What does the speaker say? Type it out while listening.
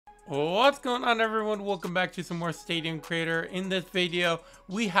What's going on, everyone? Welcome back to some more Stadium Creator. In this video,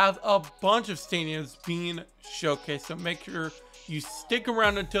 we have a bunch of stadiums being showcased, so make sure you stick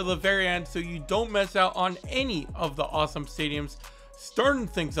around until the very end so you don't miss out on any of the awesome stadiums. Starting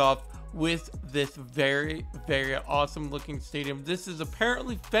things off with this very awesome looking stadium. This is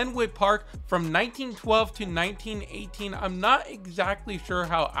apparently Fenway Park from 1912 to 1918. I'm not exactly sure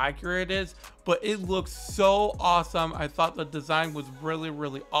how accurate it is, but it looks so awesome. I thought the design was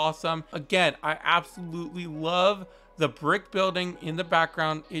really awesome. Again, I absolutely love the brick building in the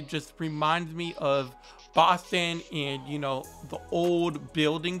background. It just reminds me of Boston and, you know, the old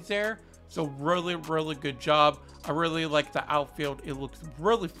buildings there. So really good job. I really like the outfield. It looks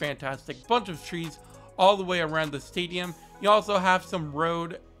really fantastic. Bunch of trees all the way around the stadium. You also have some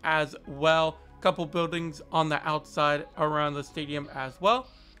road as well. Couple buildings on the outside around the stadium as well.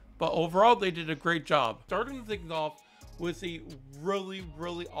 But overall, they did a great job. Starting things off with a really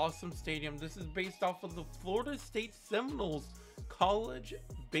awesome stadium. This is based off of the Florida State Seminoles college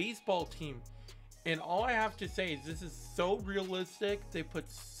baseball team. And all I have to say is this is so realistic. They put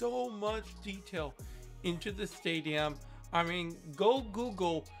so much detail into the stadium. I mean, go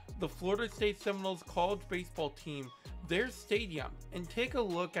Google the Florida State Seminoles college baseball team, their stadium, and take a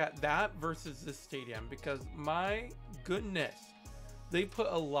look at that versus this stadium, because my goodness, they put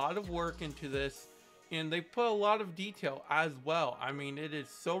a lot of work into this and they put a lot of detail as well. I mean, it is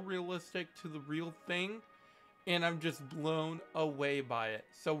so realistic to the real thing, and I'm just blown away by it.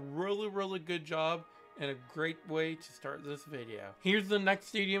 So really good job and a great way to start this video. Here's the next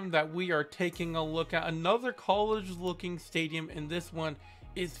stadium that we are taking a look at. Another college looking stadium, and this one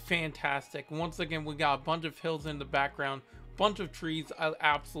is fantastic. Once again, we got a bunch of hills in the background, bunch of trees. I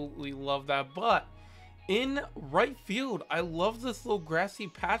absolutely love that. But in right field, I love this little grassy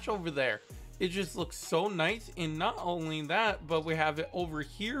patch over there. It just looks so nice. And not only that, but we have it over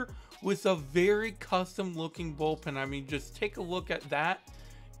here with a very custom looking bullpen. I mean, just take a look at that.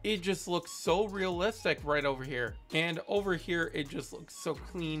 It just looks so realistic right over here. And over here, it just looks so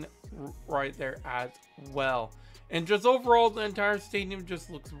clean right there as well. And just overall, the entire stadium just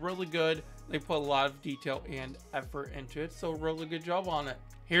looks really good. They put a lot of detail and effort into it, so really good job on it.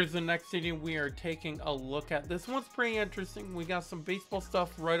 Here's the next stadium we are taking a look at. This one's pretty interesting. We got some baseball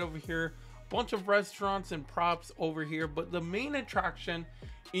stuff right over here. Bunch of restaurants and props over here, but the main attraction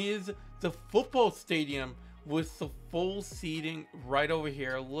is the football stadium with the full seating right over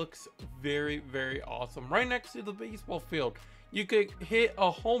here. Looks very awesome. Right next to the baseball field, you could hit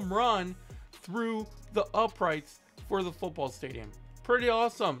a home run through the uprights for the football stadium. Pretty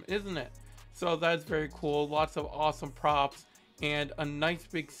awesome, isn't it? So that's very cool. Lots of awesome props and a nice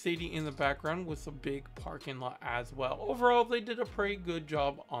big city in the background with a big parking lot as well. Overall, they did a pretty good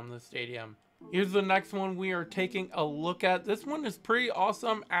job on the stadium. Here's the next one we are taking a look at. This one is pretty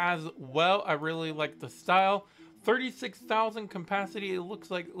awesome as well. I really like the style. 36,000 capacity. It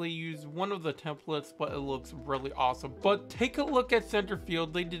looks like they used one of the templates, but it looks really awesome. But take a look at center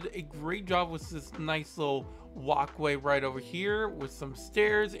field. They did a great job with this nice little walkway right over here with some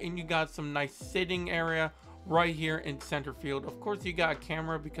stairs, and you got some nice sitting area right here in center field. Of course, you got a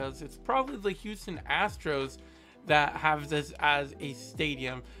camera because it's probably the Houston Astros that have this as a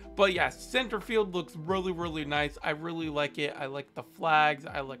stadium. But yeah, center field looks really nice. I really like it. I like the flags.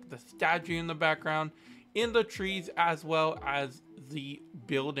 I like the statue in the background, in the trees, as well as the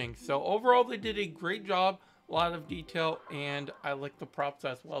building. So overall, they did a great job. A lot of detail, and I like the props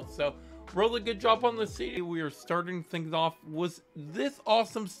as well. So really good job on the stadium. We are starting things off with this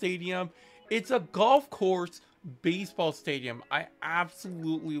awesome stadium. It's a golf course baseball stadium. I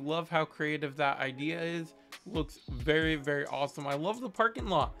absolutely love how creative that idea is. Looks very awesome. I love the parking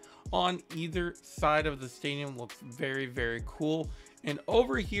lot on either side of the stadium. Looks very cool. And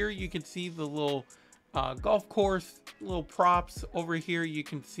over here you can see the little golf course, little props. Over here you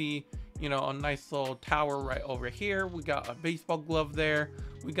can see, you know, a nice little tower right over here. We got a baseball glove there.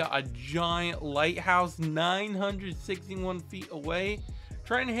 We got a giant lighthouse 961 feet away.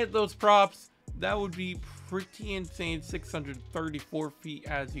 Trying to hit those props, that would be pretty insane. 634 feet,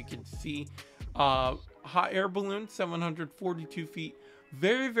 as you can see. Hot air balloon 742 feet.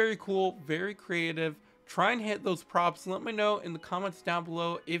 Very cool, very creative. Try and hit those props. Let me know in the comments down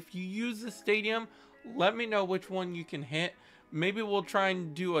below if you use the stadium. Let me know which one you can hit. Maybe we'll try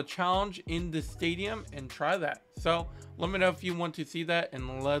and do a challenge in the stadium and try that. So let me know if you want to see that,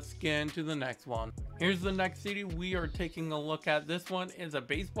 and let's get into the next one. Here's the next stadium we are taking a look at. This one is a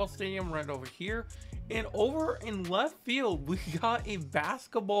baseball stadium right over here, and over in left field we got a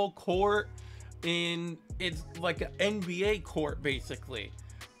basketball court, and it's like an NBA court basically.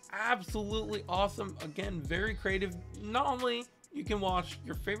 Absolutely awesome. Again, very creative. Not only you can watch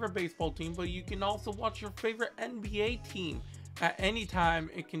your favorite baseball team, but you can also watch your favorite NBA team at any time.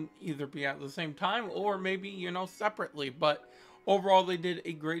 It can either be at the same time or maybe, you know, separately. But overall, they did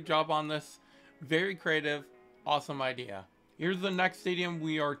a great job on this. Very creative, awesome idea. Here's the next stadium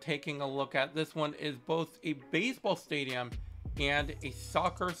we are taking a look at. This one is both a baseball stadium and a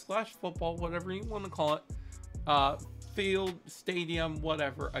soccer slash football, whatever you want to call it, field, stadium,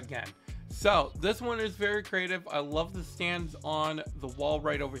 whatever again. So this one is very creative. I love the stands on the wall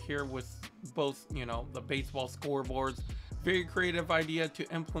right over here with both, you know, the baseball scoreboards. Very creative idea to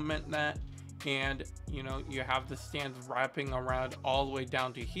implement that. And, you know, you have the stands wrapping around all the way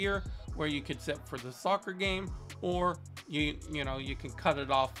down to here where you could sit for the soccer game, or you know, you can cut it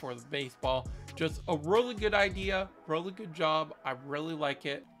off for the baseball. Just a really good idea, really good job. I really like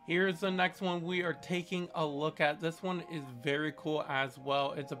it. Here's the next one we are taking a look at. This one is very cool as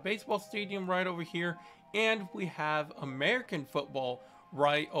well. It's a baseball stadium right over here, and we have American football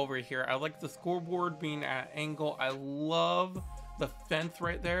right over here. I like the scoreboard being at angle. I love the fence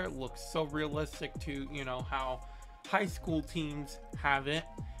right there. It looks so realistic to, you know, how high school teams have it.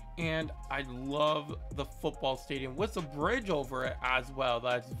 And I love the football stadium with a bridge over it as well.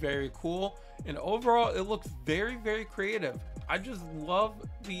 That's very cool. And overall, it looks very, very creative. I just love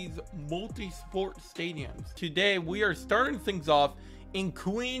these multi-sport stadiums. Today, we are starting things off in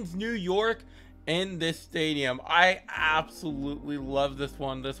Queens, New York, in this stadium. I absolutely love this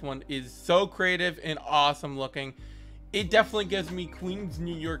one. This one is so creative and awesome looking. It definitely gives me Queens,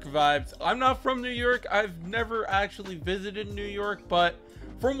 New York vibes. I'm not from New York. I've never actually visited New York, but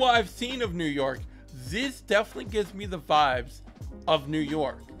from what I've seen of New York, this definitely gives me the vibes of New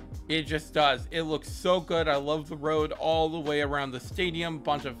York. It just does. It looks so good. I love the road all the way around the stadium.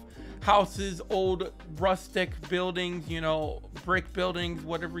 Bunch of houses, old rustic buildings, you know, brick buildings,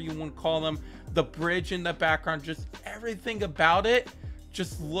 whatever you want to call them. The bridge in the background, just everything about it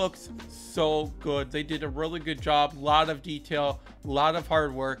just looks so good. They did a really good job. A lot of detail, a lot of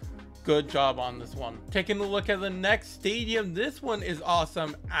hard work. Good job on this one. Taking a look at the next stadium, this one is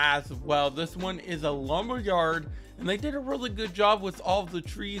awesome as well. This one is a lumberyard, and they did a really good job with all of the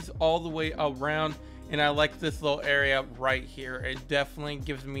trees all the way around. And I like this little area right here. It definitely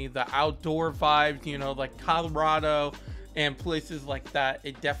gives me the outdoor vibes, you know, like Colorado and places like that.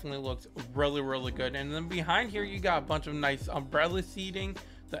 It definitely looks really, really good. And then behind here, you got a bunch of nice umbrella seating.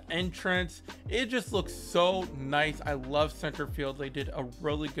 The entrance, it just looks so nice. I love center field. They did a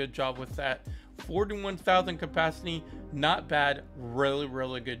really good job with that. 41,000 capacity, not bad. Really,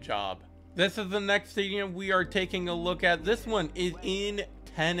 really good job. This is the next stadium we are taking a look at. This one is in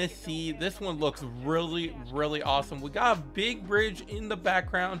Tennessee. This one looks really, really awesome. We got a big bridge in the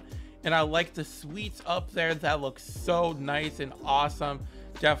background, and I like the suites up there. That looks so nice and awesome.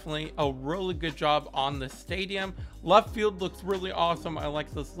 Definitely a really good job on the stadium. Left field looks really awesome. I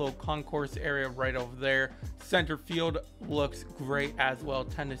like this little concourse area right over there. Center field looks great as well.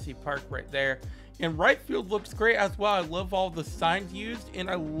 Tennessee Park right there. And right field looks great as well. I love all the signs used, and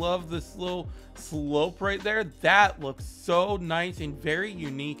I love this little slope right there. That looks so nice and very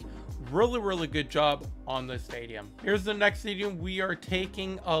unique. Really, really good job on the stadium. Here's the next stadium we are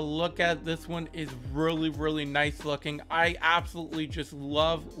taking a look at. This one is really, really nice looking. I absolutely just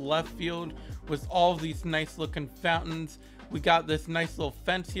love left field with all of these nice looking fountains. We got this nice little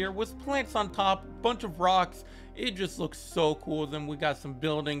fence here with plants on top, bunch of rocks. It just looks so cool. Then we got some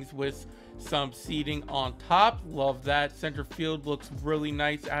buildings with some seating on top. Love that. Center field looks really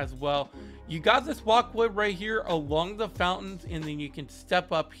nice as well. You got this walkway right here along the fountains, and then you can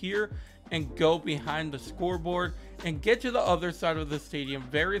step up here and go behind the scoreboard and get to the other side of the stadium.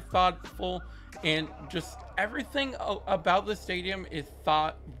 Very thoughtful, and just everything about the stadium is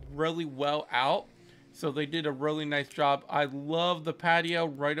thought really well out. So they did a really nice job. I love the patio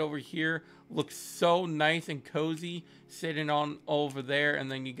right over here. Looks so nice and cozy sitting on over there. And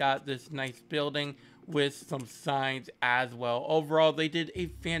then you got this nice building with some signs as well. Overall, they did a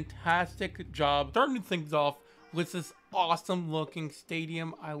fantastic job starting things off with this awesome looking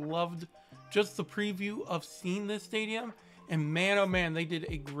stadium. I loved just the preview of seeing this stadium, and man, oh man, they did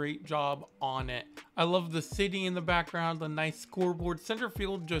a great job on it. I love the city in the background, the nice scoreboard. Center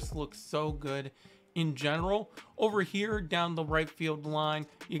field just looks so good in general. Over here down the right field line,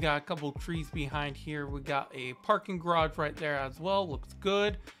 you got a couple trees behind here. We got a parking garage right there as well. Looks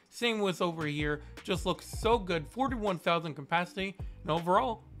good. Same with over here, just looks so good. 41,000 capacity, and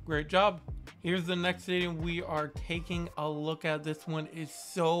overall, great job. Here's the next stadium we are taking a look at. This one is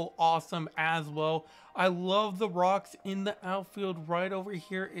so awesome as well. I love the rocks in the outfield right over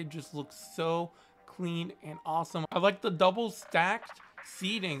here. It just looks so clean and awesome. I like the double stacked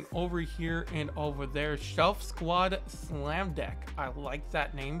seating over here and over there. Shelf Squad Slam Deck. I like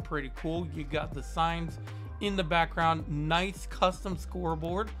that name, pretty cool. You got the signs in the background, nice custom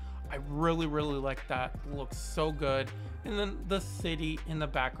scoreboard. I really like that. Looks so good. And then the city in the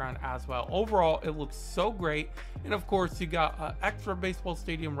background as well. Overall, it looks so great. And of course, you got an extra baseball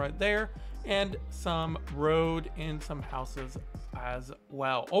stadium right there and some road and some houses as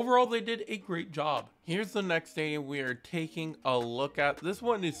well. Overall, they did a great job. Here's the next stadium we are taking a look at. This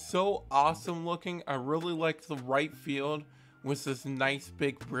one is so awesome looking. I really like the right field with this nice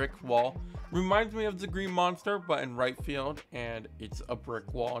big brick wall. Reminds me of the Green Monster, but in right field, and it's a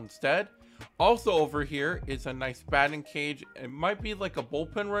brick wall instead. Also over here is a nice batting cage. It might be like a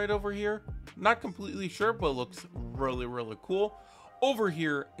bullpen right over here. Not completely sure, but it looks really cool. Over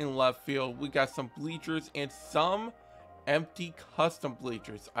here in left field, we got some bleachers and some empty custom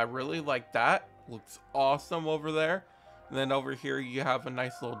bleachers. I really like that. Looks awesome over there. And then over here, you have a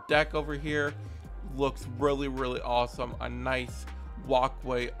nice little deck over here. Looks really awesome. A nice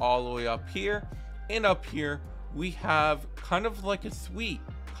walkway all the way up here. And up here, we have kind of like a suite,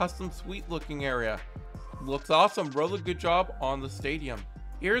 custom suite looking area. Looks awesome. Really good job on the stadium.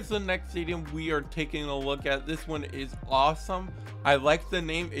 Here's the next stadium we are taking a look at. This one is awesome. I like the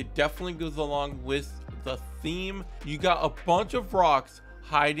name. It definitely goes along with the theme. You got a bunch of rocks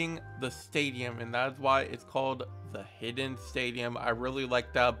hiding the stadium, and that's why it's called the Hidden Stadium. I really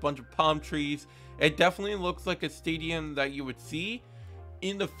like that. A bunch of palm trees. It definitely looks like a stadium that you would see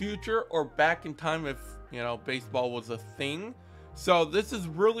in the future or back in time if, you know, baseball was a thing. So this is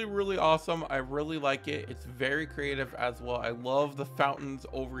really awesome. I really like it. It's very creative as well. I love the fountains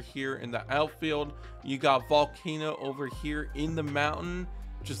over here in the outfield. You got volcano over here in the mountain.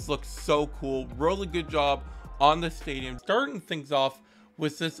 Just looks so cool. Really good job on the stadium. Starting things off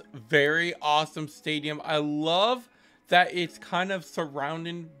with this very awesome stadium. I love that it's kind of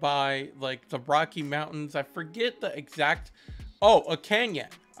surrounded by like the Rocky Mountains. I forget the exact, a canyon.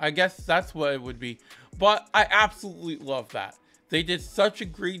 I guess that's what it would be. But I absolutely love that. They did such a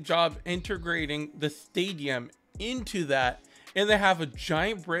great job integrating the stadium into that. And they have a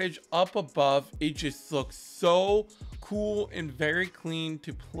giant bridge up above. It just looks so cool and very clean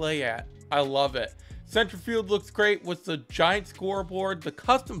to play at. I love it. Center field looks great with the giant scoreboard, the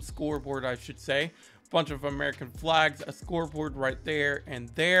custom scoreboard, I should say. Bunch of American flags, a scoreboard right there and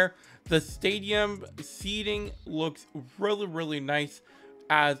there. The stadium seating looks really nice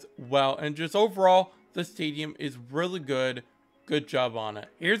as well. And just overall, the stadium is really good. Good job on it.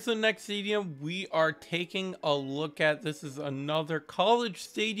 Here's the next stadium we are taking a look at. This is another college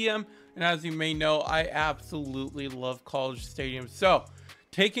stadium. And as you may know, I absolutely love college stadiums. So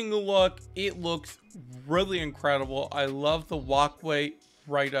taking a look, it looks really incredible. I love the walkway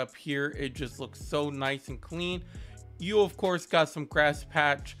right up here. It just looks so nice and clean. You of course got some grass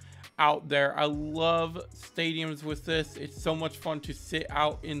patch out there. I love stadiums with this. It's so much fun to sit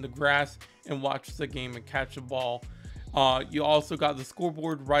out in the grass and watch the game and catch a ball. You also got the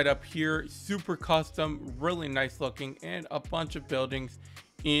scoreboard right up here, super custom, really nice looking, and a bunch of buildings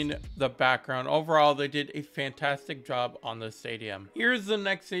in the background. Overall, they did a fantastic job on the stadium. Here's the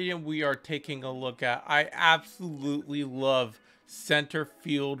next stadium we are taking a look at. I absolutely love center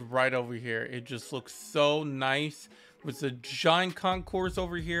field right over here. It just looks so nice with a giant concourse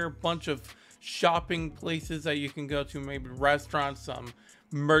over here, a bunch of shopping places that you can go to, maybe restaurants, some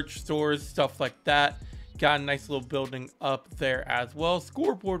merch stores, stuff like that. Got a nice little building up there as well.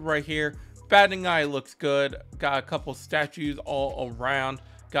 Scoreboard right here. Batting eye looks good. Got a couple statues all around.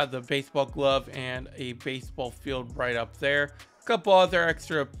 Got the baseball glove and a baseball field right up there. A couple other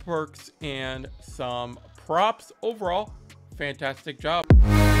extra perks and some props. Overall, fantastic job.